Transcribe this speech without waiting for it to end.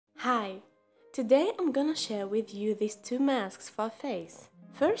Hi! Today I'm gonna share with you these two masks for face.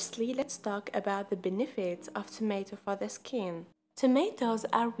 Firstly, let's talk about the benefits of tomato for the skin. Tomatoes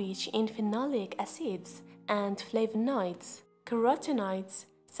are rich in phenolic acids and flavonoids, carotenoids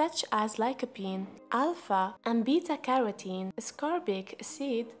such as lycopene, alpha and beta-carotene, ascorbic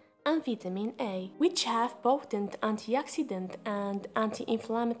acid, and vitamin A, which have potent antioxidant and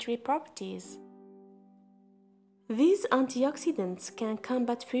anti-inflammatory properties. These antioxidants can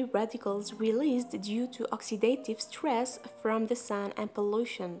combat free radicals released due to oxidative stress from the sun and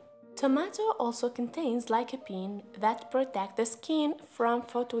pollution. Tomato also contains lycopene that protect the skin from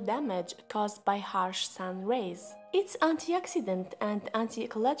photo damage caused by harsh sun rays. Its antioxidant and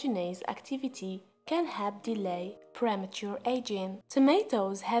anti-collagenase activity can help delay premature aging.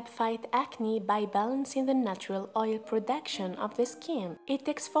 Tomatoes help fight acne by balancing the natural oil production of the skin. It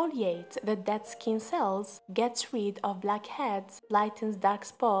exfoliates the dead skin cells, gets rid of blackheads, lightens dark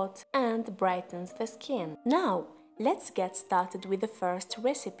spots, and brightens the skin. Now, let's get started with the first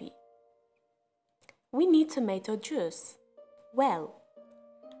recipe. We need tomato juice. Well,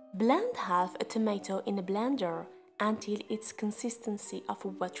 blend half a tomato in a blender until it's consistency of a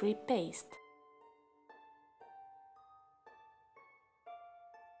watery paste.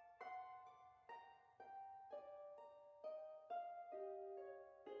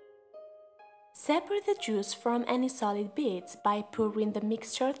 Separate the juice from any solid bits by pouring the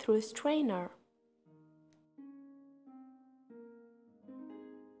mixture through a strainer.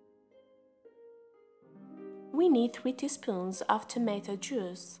 We need 3 teaspoons of tomato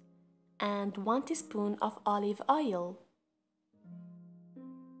juice and 1 teaspoon of olive oil.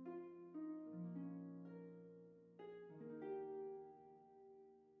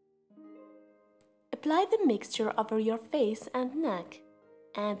 Apply the mixture over your face and neck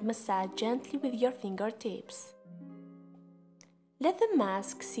and massage gently with your fingertips. Let the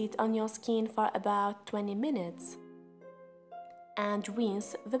mask sit on your skin for about 20 minutes and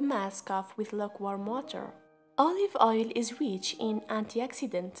rinse the mask off with lukewarm water. Olive oil is rich in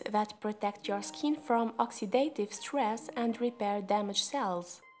antioxidants that protect your skin from oxidative stress and repair damaged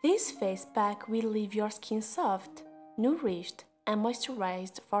cells. This face pack will leave your skin soft, nourished, and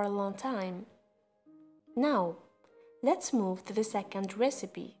moisturized for a long time. Now, let's move to the second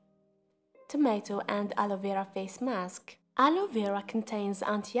recipe. Tomato and aloe vera face mask. Aloe vera contains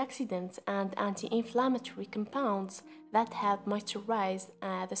antioxidants and anti-inflammatory compounds that help moisturize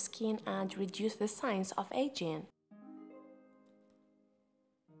the skin and reduce the signs of aging.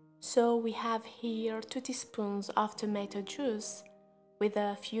 So we have here 2 teaspoons of tomato juice with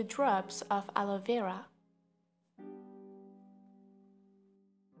a few drops of aloe vera.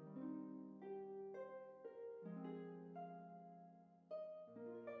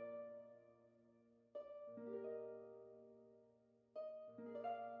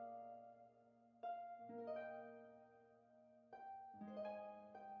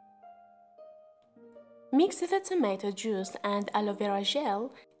 Mix the tomato juice and aloe vera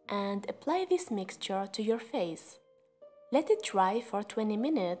gel and apply this mixture to your face. Let it dry for 20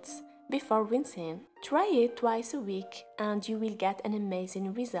 minutes before rinsing. Try it twice a week and you will get an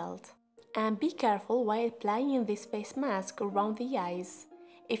amazing result. And be careful while applying this face mask around the eyes.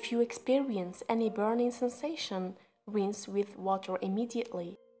 If you experience any burning sensation, rinse with water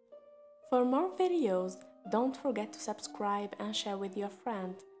immediately. For more videos, don't forget to subscribe and share with your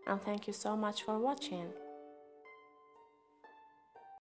friend. And thank you so much for watching.